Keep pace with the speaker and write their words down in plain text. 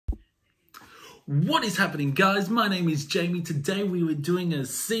What is happening, guys? My name is Jamie. Today we were doing a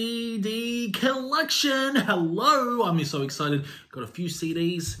CD collection. Hello, I'm so excited. Got a few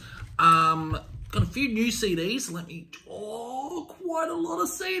CDs. Got a few new CDs. Quite a lot of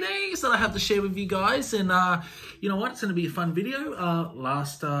CDs that I have to share with you guys. And you know what? It's going to be a fun video.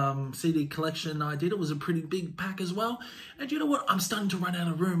 Last CD collection I did, it was a pretty big pack as well. And you know what? I'm starting to run out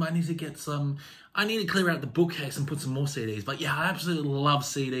of room. I need to get some. I need to clear out the bookcase and put some more CDs. But yeah, I absolutely love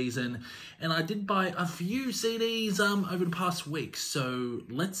CDs, and I did buy a few CDs over the past week. So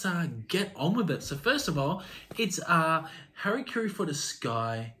let's get on with it. So first of all, it's Harakiri for the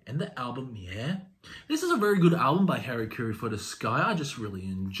Sky and the album, yeah. This is a very good album by Harakiri for the Sky. I just really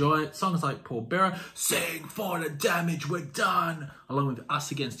enjoy it. Songs like Paul Bearer, Sing for the Damage We're Done, along with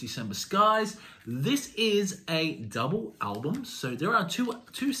Us Against December Skies. This is a double album. So there are two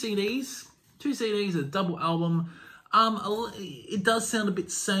CDs. Two CDs, a double album. It does sound a bit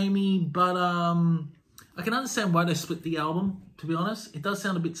samey, but I can understand why they split the album, to be honest. It does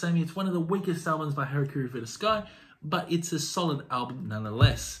sound a bit samey. It's one of the weakest albums by Harakiri for the Sky, but it's a solid album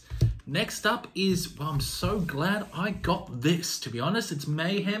nonetheless. Next up is, well, I'm so glad I got this, to be honest. It's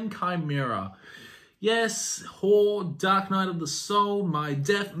Mayhem Chimera. Yes, Whore, Dark Night of the Soul, My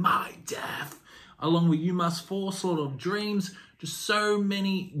Death, along with You Must Fall, Sort of Dreams. Just so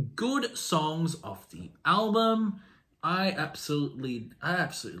many good songs off the album. I absolutely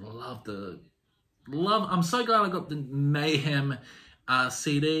love. I'm so glad I got the Mayhem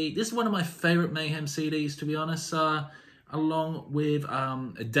CD. This is one of my favorite Mayhem CDs, to be honest. Along with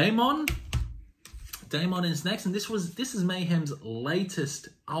Damon. Damon is next, and this is Mayhem's latest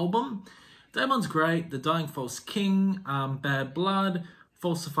album. Damon's great. The Dying False King, Bad Blood,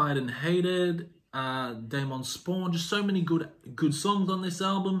 Falsified and Hated. Damon Spawn, just so many good songs on this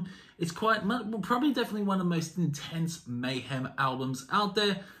album. It's probably definitely one of the most intense Mayhem albums out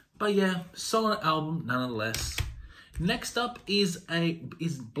there, but yeah, solid album nonetheless. Next up is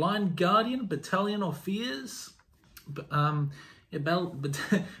Blind Guardian, Battalion of Fears.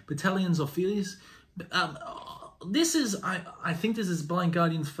 Battalions of Fears. This is, I think this is Blind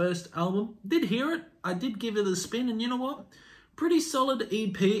Guardian's first album. Did hear it. I did give it a spin, and you know what? Pretty solid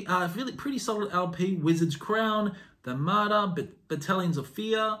EP, really pretty solid LP. Wizard's Crown, The Martyr, Battalions of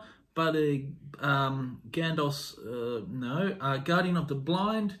Fear, but Gandalf's, Guardian of the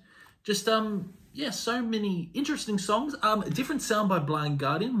Blind. Just, yeah, so many interesting songs. Different sound by Blind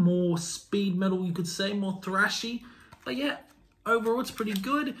Guardian, more speed metal, you could say, more thrashy. But yeah, overall it's pretty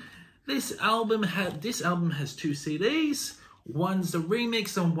good. This album has two CDs. One's the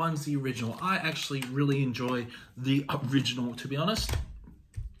remix and one's the original. I actually really enjoy the original, to be honest.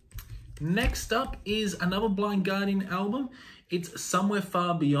 Next up is another Blind Guardian album. It's Somewhere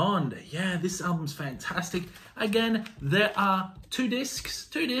Far Beyond. Yeah, this album's fantastic. Again, there are two discs,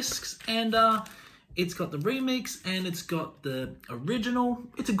 and it's got the remix and it's got the original.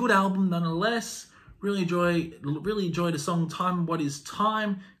 It's a good album nonetheless. Really enjoy the song Time What Is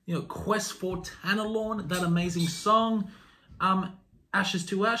Time. You know, Quest for Tanalorn, that amazing song. Ashes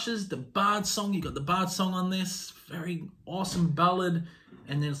to Ashes, the Bard song. You got the Bard song on this. Very awesome ballad.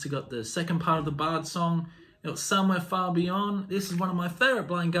 And then it's got the second part of the Bard song. You got Somewhere Far Beyond. This is one of my favorite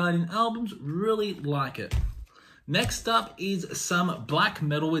Blind Guardian albums. Really like it. Next up is some black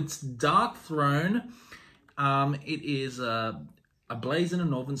metal. It's Dark Throne. It is A Blaze in the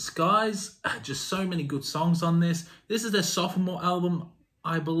Northern Skies. Just so many good songs on this. This is their sophomore album,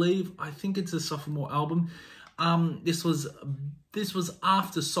 I believe. I think it's a sophomore album. This was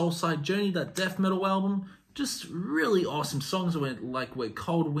after Soulside Journey, that death metal album. Just really awesome songs like Where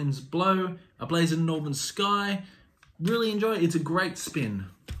Cold Winds Blow, A Blaze in the Northern Sky. Really enjoy it. It's a great spin.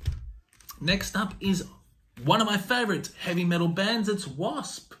 Next up is one of my favorite heavy metal bands. It's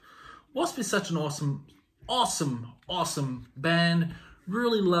Wasp. Wasp is such an awesome band.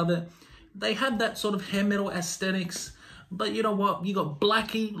 Really love it. They have that sort of hair metal aesthetics. But you know what? You got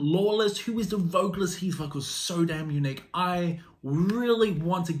Blackie Lawless, who is the vocalist. His vocals so damn unique. I really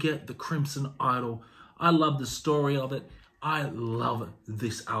want to get the Crimson Idol. I love the story of it. I love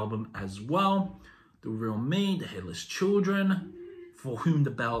this album as well. The Real Me, The Headless Children, For Whom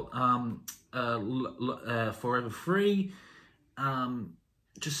the Bell, Forever Free.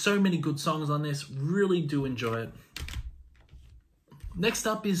 Just so many good songs on this. Really do enjoy it. Next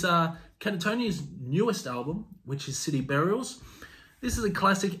up is Catatonia's newest album, which is City Burials. This is a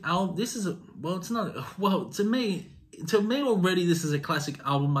classic album. To me already, this is a classic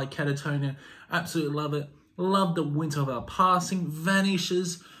album by Catatonia. Absolutely love it. Love The Winter of Our Passing.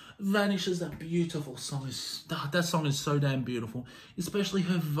 Vanishes, that beautiful song. That song is so damn beautiful. Especially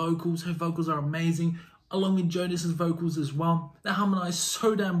her vocals. Her vocals are amazing. Along with Jonas's vocals as well. They harmonize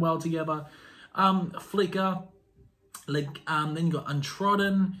so damn well together. Flicker, then you got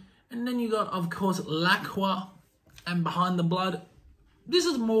Untrodden, and then you got, of course, L'Aqua and Behind the Blood. This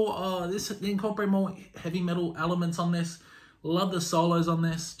is more, they incorporate more heavy metal elements on this. Love the solos on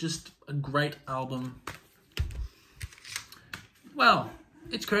this. Just a great album. Well,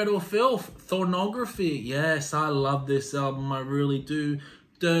 it's Cradle of Filth, Thornography. Yes, I love this album, I really do.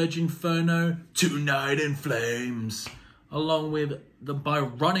 Dirge Inferno, Tonight in Flames, along with the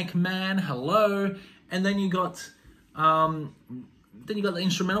Byronic Man, Hello, and then you got the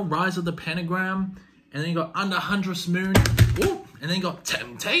instrumental Rise of the Pentagram, and then you got Under Huntress Moon, ooh, and then you got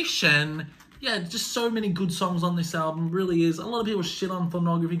Temptation. Yeah, just so many good songs on this album, really is. A lot of people shit on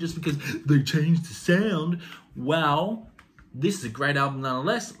Thornography just because they changed the sound. Well, this is a great album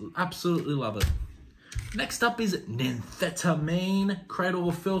nonetheless. Absolutely love it. Next up is Nymphetamine, Cradle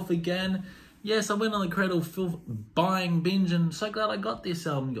of Filth again. Yes, I went on the Cradle of Filth buying binge, and so glad I got this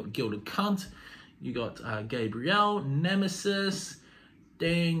album. You got Gilded Cunt, you got Gabrielle, Nemesis,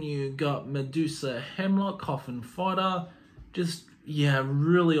 then you got Medusa Hemlock, Coffin Fodder. Just, yeah,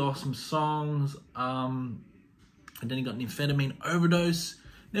 really awesome songs. And then you got Nymphetamine Overdose.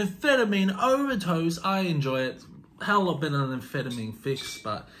 Nymphetamine Overdose, I enjoy it. Hell of a lot better than Amphetamine Fix,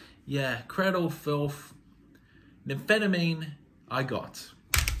 but yeah, Cradle of Filth, Nymphetamine, I got.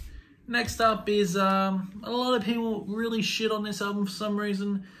 Next up is, a lot of people really shit on this album for some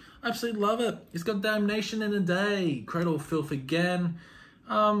reason. I absolutely love it. It's got Damnation in a Day, Cradle of Filth again.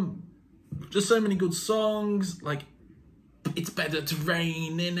 Just so many good songs, like It's Better to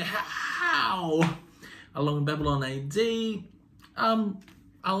Rain in How, along with Babylon AD.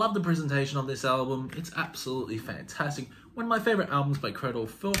 I love the presentation of this album. It's absolutely fantastic. One of my favorite albums by Cradle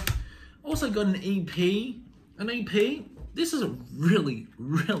of Filth. Also got an EP. An EP. This is a really,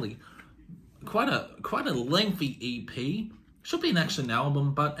 really quite a lengthy EP. Should be an action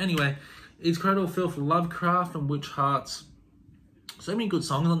album, but anyway, it's Cradle of Filth, Lovecraft, and Witch Hearts. So many good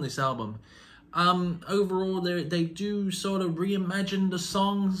songs on this album. Overall, they do sort of reimagine the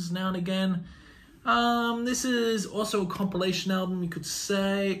songs now and again. This is also a compilation album, you could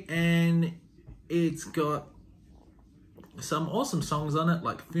say, and it's got some awesome songs on it,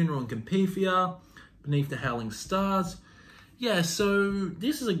 like Funeral in Campifia, Beneath the Howling Stars. Yeah, so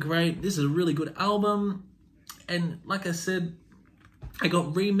this is a really good album, and like I said, I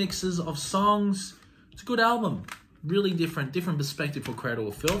got remixes of songs. It's a good album. Really different perspective for Cradle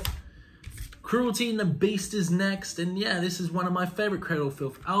of Filth. Cruelty and the Beast is next, and yeah, this is one of my favorite Cradle of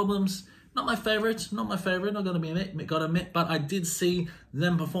Filth albums. Not my favorite, I gotta admit, but I did see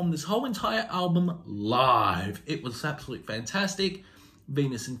them perform this whole entire album live. It was absolutely fantastic.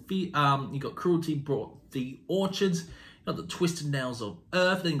 Venus and Feet, you got Cruelty brought the Orchards, you got the Twisted Nails of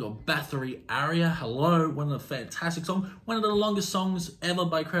Earth, then you got Bathory Aria, Hello, one of the fantastic songs, one of the longest songs ever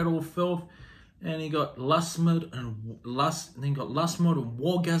by Cradle of Filth, and you got Lust Mode and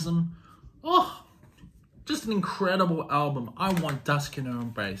Wargasm. Oh, just an incredible album. I want Dusk in Her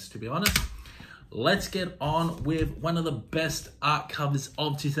Embrace, to be honest. Let's get on with one of the best art covers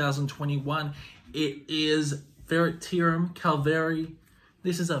of 2021. It is Veritarum Calvary.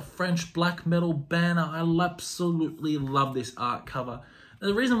 This is a French black metal banner. I absolutely love this art cover.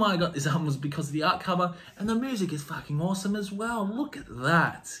 The reason why I got this album was because of the art cover, and the music is fucking awesome as well. Look at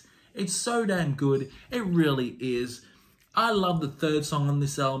that. It's so damn good. It really is. I love the third song on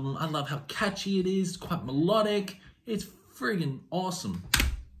this album. I love how catchy it is. It's quite melodic. It's friggin' awesome.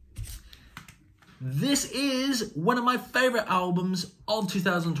 This is one of my favorite albums of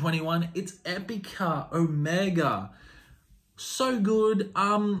 2021. It's Epica Omega. So good.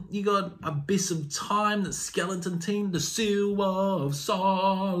 You got Abyss of Time, the Skeleton Team, the Seal of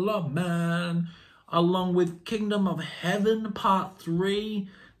Solomon, along with Kingdom of Heaven Part 3.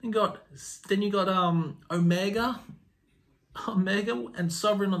 Then you got Omega and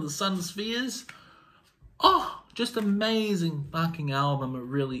Sovereign of the Sun Spheres. Oh, just amazing fucking album. It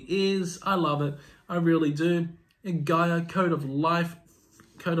really is. I love it. I really do. And Gaia, Code of Life,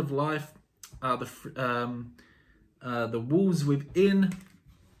 the Wolves Within.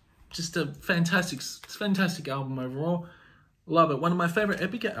 Just a fantastic album overall. Love it. One of my favorite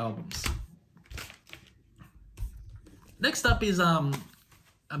Epica albums. Next up is a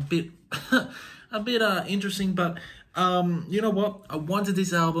bit interesting, but you know what? I wanted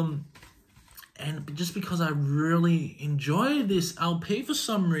this album, and just because I really enjoy this LP for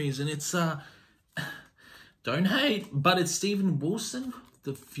some reason, it's don't hate, but it's Steven Wilson,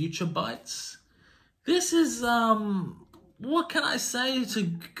 The Future Bites. This is what can I say? It's a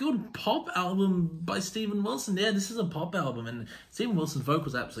good pop album by Steven Wilson. Yeah, this is a pop album, and Steven Wilson's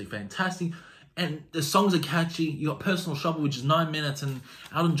vocals are absolutely fantastic. And the songs are catchy. You got Personal Shopper, which is 9 minutes, and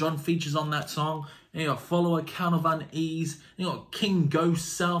Elton John features on that song. And you got Follower, Count of Unease. And you got King Goes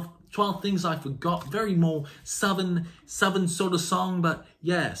South, 12 Things I Forgot. Very more southern sort of song. But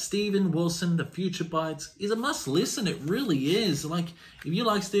yeah, Steven Wilson, The Future Bites, is a must listen. It really is. Like, if you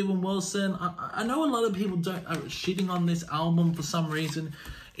like Steven Wilson, I know a lot of people are shitting on this album for some reason,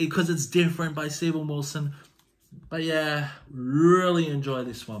 because it's different by Steven Wilson. But yeah, really enjoy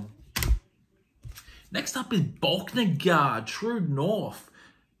this one. Next up is Balknagar, True North.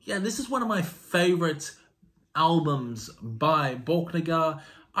 Yeah, this is one of my favorite albums by Balknagar.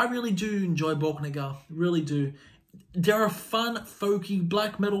 I really do enjoy Balknagar, really do. They're a fun, folky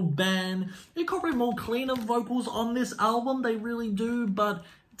black metal band. They incorporate more cleaner vocals on this album, they really do, but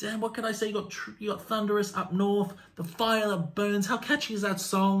damn, what can I say? You got Thunderous Up North, The Fire That Burns. How catchy is that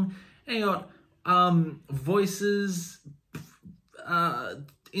song? And you got Voices,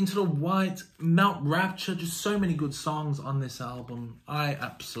 Into the White, Mount Rapture, just so many good songs on this album. I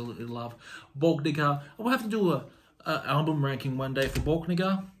absolutely love Balknagar. We'll have to do a album ranking one day for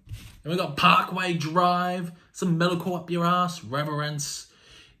Balknagar. And we got Parkway Drive, some metalcore up your ass, Reverence.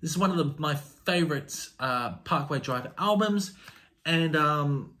 This is one of my favorite Parkway Drive albums. And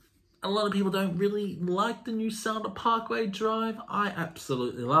a lot of people don't really like the new sound of Parkway Drive. I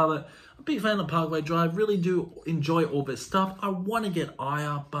absolutely love it. I'm a big fan of Parkway Drive. Really do enjoy all their stuff. I want to get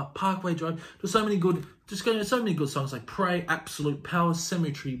Aya, but Parkway Drive, there's so many good, so many good songs like Pray, Absolute Power,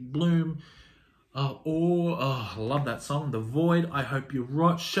 Cemetery Bloom. I love that song. The Void, I Hope You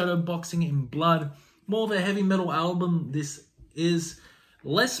Rot, Shadowboxing in Blood. More of a heavy metal album. This is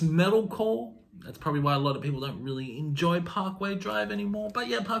less metalcore. That's probably why a lot of people don't really enjoy Parkway Drive anymore. But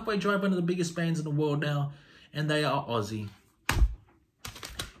yeah, Parkway Drive, one of the biggest bands in the world now, and they are Aussie.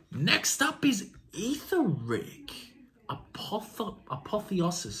 Next up is Etheric,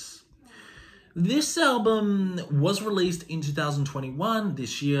 Apotheosis. This album was released in 2021,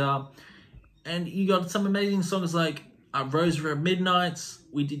 this year, and you got some amazing songs like Rosary at Midnights,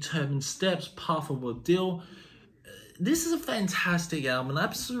 We Determine Steps, Path of Ordeal. This is a fantastic album, and I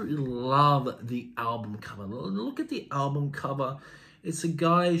absolutely love the album cover. Look at the album cover. It's a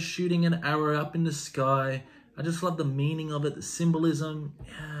guy shooting an arrow up in the sky. I just love the meaning of it, the symbolism.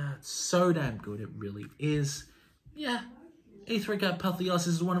 Yeah, it's so damn good, it really is. Yeah, Etheric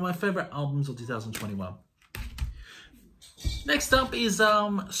Apotheosis is one of my favorite albums of 2021. Next up is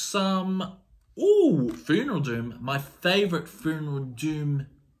Funeral Doom, my favorite Funeral Doom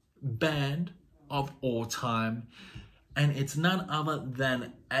band of all time. And it's none other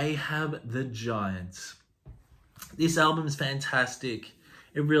than Ahab the Giant. This album is fantastic.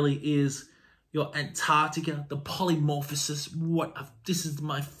 It really is. Your Antarctica, the Polymorphosis. This is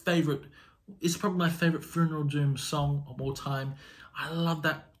my favorite. It's probably my favorite Funeral Doom song of all time. I love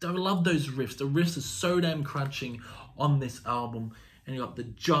that. I love those riffs. The riffs are so damn crunching on this album. And you got the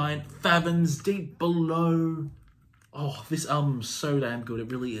Giant, Fathoms Deep Below. Oh, this album's so damn good. It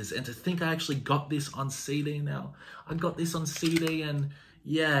really is. And to think I actually got this on CD now. I got this on CD and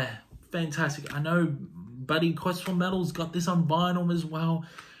yeah, fantastic. I know Buddy Quest for Metal's got this on vinyl as well.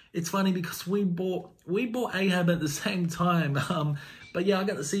 It's funny because we bought Ahab at the same time. But yeah, I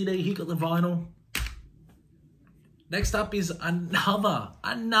got the CD, he got the vinyl. Next up is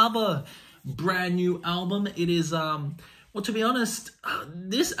another brand new album. It is well, to be honest,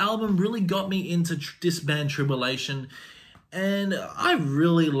 this album really got me into this band Tribulation, and I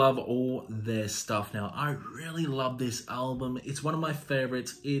really love all their stuff now. I really love this album. It's one of my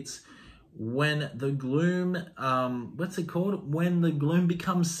favorites. It's When the Gloom, what's it called? When the Gloom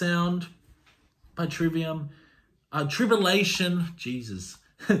Becomes Sound by Trivium. Tribulation, Jesus.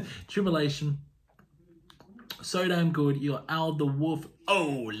 Tribulation. So damn good. You're Al the Wolf.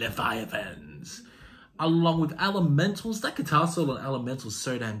 Oh, Leviathans. Along with Elementals. That guitar solo on Elementals is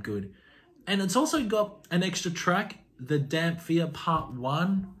so damn good. And it's also got an extra track, The Damp Fear Part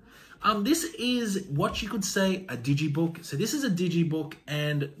 1. This is what you could say a digibook. So this is a digibook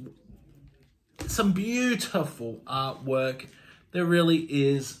and some beautiful artwork. There really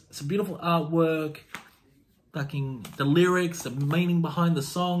is. Some beautiful artwork. Fucking the lyrics, the meaning behind the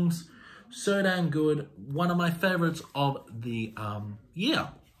songs. So damn good. One of my favorites of the year.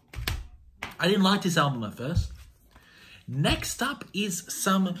 I didn't like this album at first. Next up is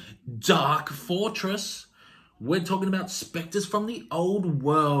some Dark Fortress. We're talking about Spectres from the Old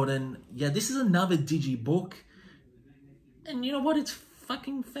World. And yeah, this is another digibook. And you know what? It's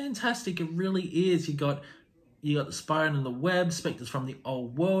fucking fantastic. It really is. You got the Spyro and the Web, Spectres from the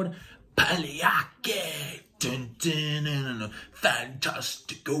Old World. Paliake. Dun, dun, dun, dun,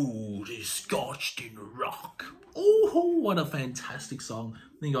 fantastic gold is scorched in rock. Oh, what a fantastic song.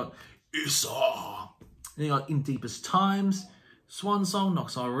 Then you got Issa. Then you got In Deepest Times, Swan Song,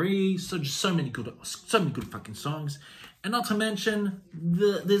 Nox RE, so many good fucking songs. And not to mention,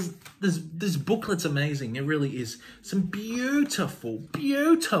 this booklet's amazing. It really is. Some beautiful,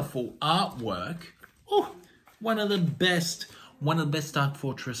 beautiful artwork. Oh, one of the best Dark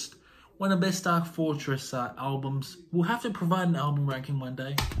Fortress albums. We'll have to provide an album ranking one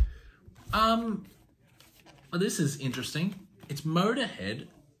day. This is interesting. It's Motorhead,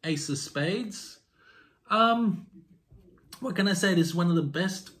 Ace of Spades. What can I say? This is one of the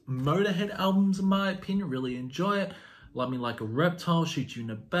best Motorhead albums in my opinion. Really enjoy it. Love Me Like a Reptile, Shoot You in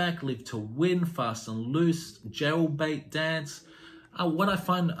the Back, Live to Win, Fast and Loose, Jailbait Dance. What I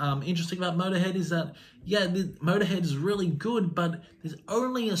find interesting about Motorhead is that, yeah, Motorhead is really good, but there's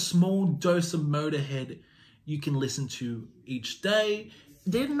only a small dose of Motorhead you can listen to each day.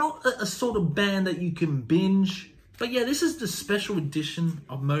 They're not a sort of band that you can binge. But yeah, this is the special edition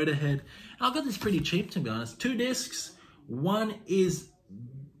of Motorhead. And I got this pretty cheap, to be honest. 2 discs. One is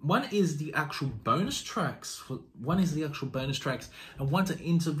the actual bonus tracks. And one's an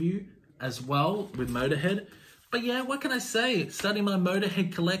interview as well with Motorhead. But yeah, what can I say? Starting my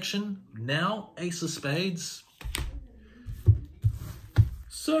Motorhead collection now, Ace of Spades.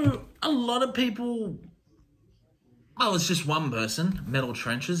 So a lot of people, well, it's just one person, Metal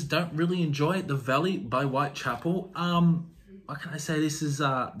Trenches, don't really enjoy The Valley by Whitechapel. What can I say? This is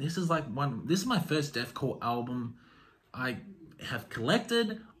my first deathcore album I have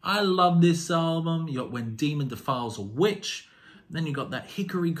collected. I love this album. You got When Demon Defiles a Witch. Then you got that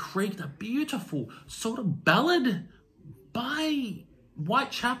Hickory Creek, that beautiful sort of ballad by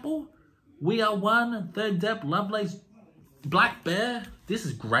Whitechapel. We Are One, Third Depth, Lovelace, Black Bear. This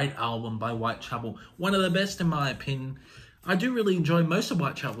is a great album by Whitechapel. One of the best in my opinion. I do really enjoy most of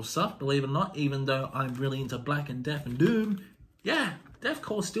Whitechapel stuff, believe it or not, even though I'm really into Black and Death and Doom. Yeah,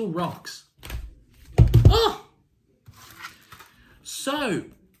 deathcore still rocks. Oh! So,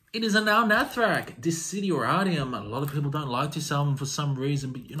 it is Anaal Nathrakh, Desideratium. A lot of people don't like this album for some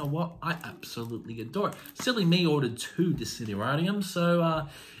reason, but you know what? I absolutely adore it. Silly me ordered 2 Desideratium, so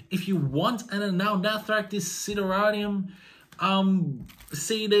if you want an Anaal Nathrakh Desideratium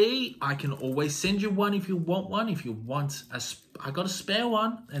CD, I can always send you one if you want one. If you want, I got a spare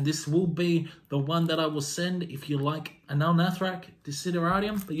one, and this will be the one that I will send if you like Anaal Nathrakh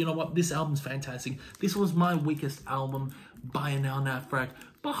Desideratium. But you know what? This album's fantastic. This was my weakest album by Anaal Nathrakh.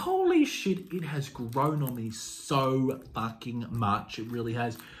 But holy shit, it has grown on me so fucking much. It really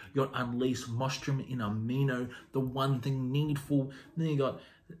has. You got Unleashed, Nostrum in Amino, The One Thing Needful. Then you got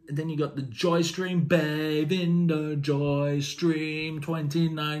the Joy Stream, Bathe in the Joy Stream,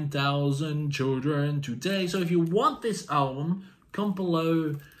 29,000 children today. So if you want this album, come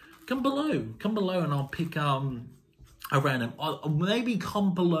below, and I'll pick a random. Or maybe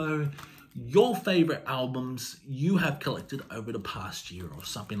come below your favorite albums you have collected over the past year or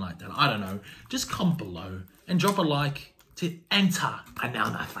something like that. I don't know. Just comment below and drop a like to enter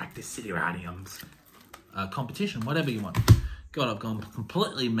Anaal Nathrakh Desideratium's competition, whatever you want. God, I've gone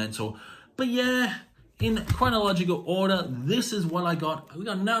completely mental. But yeah, in chronological order, this is what I got. We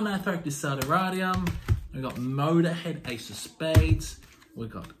got Anaal Nathrakh Desideratium. We got Motorhead, Ace of Spades. We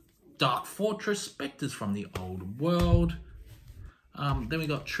got Dark Fortress, Spectres from the Old World. Then we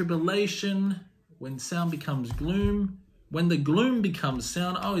got Tribulation, When Sound Becomes Gloom. When the Gloom Becomes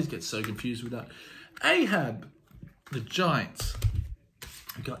Sound. I always get so confused with that. Ahab, The Giant.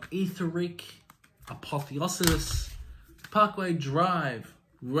 We got Etheric, Apotheosis, Parkway Drive,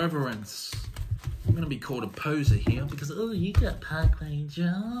 Reverence. I'm going to be called a poser here because, oh, you got Parkway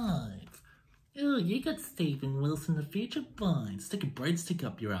Drive. Oh, you got Stephen Wilson, The Future Bind. Stick a breadstick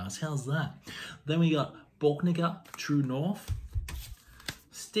up your ass. How's that? Then we got Borkniger, True North.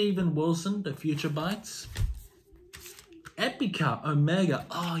 Stephen Wilson, The Future Bites. Epica, Omega.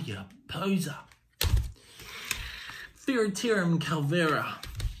 Oh, you poser. Theoreterum Calvera.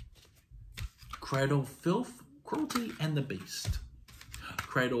 Cradle of Filth, Cruelty and the Beast.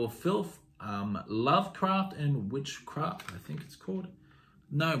 Cradle of Filth, Lovecraft and Witchcraft, I think it's called.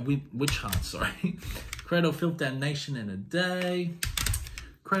 No, Witch Heart, sorry. Cradle of Filth, Damnation in a Day.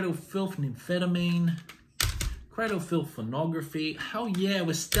 Cradle of Filth, Nymphetamine. Cradle of Filth, Phonography. Hell yeah,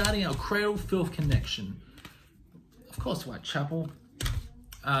 we're starting our Cradle of Filth connection. Of course, Whitechapel.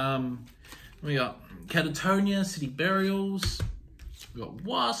 We got Catatonia, City Burials. We got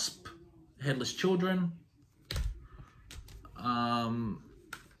Wasp, Headless Children.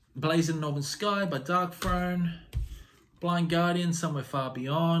 Blazing Northern Sky by Dark Throne. Blind Guardian, Somewhere Far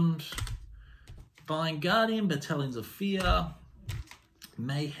Beyond. Blind Guardian, Battalions of Fear.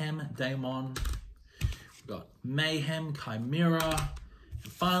 Mayhem, Daemon. We've got Mayhem, Chimera.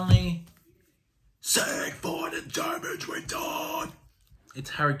 finally, sing for the damage we done.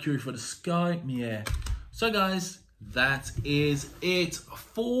 It's Harakiri for the sky. Yeah. So guys, that is it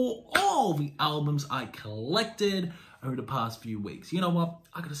for all the albums I collected over the past few weeks. You know what?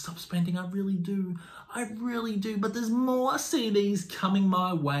 I gotta stop spending. I really do. But there's more CDs coming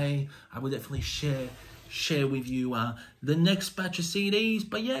my way. I will definitely share with you the next batch of CDs.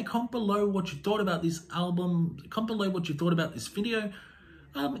 But yeah, comment below what you thought about this album. Comment below what you thought about this video.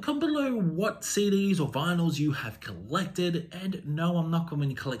 Comment below what CDs or vinyls you have collected. And no, I'm not going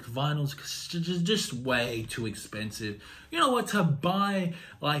to collect vinyls because it's just way too expensive. You know what? To buy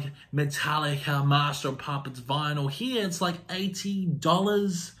like Metallica, Master of Puppets vinyl here, it's like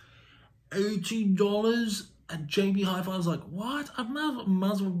 $80. $80 at JB Hi-Fi. I was like, what? I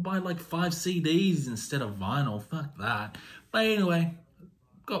might as well buy like 5 CDs instead of vinyl. Fuck that. But anyway,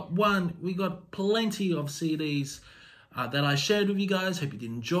 we got plenty of CDs that I shared with you guys. Hope you did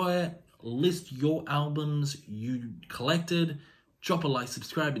enjoy it. List your albums you collected. Drop a like,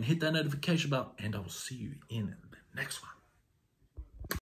 subscribe, and hit that notification bell. And I will see you in the next one.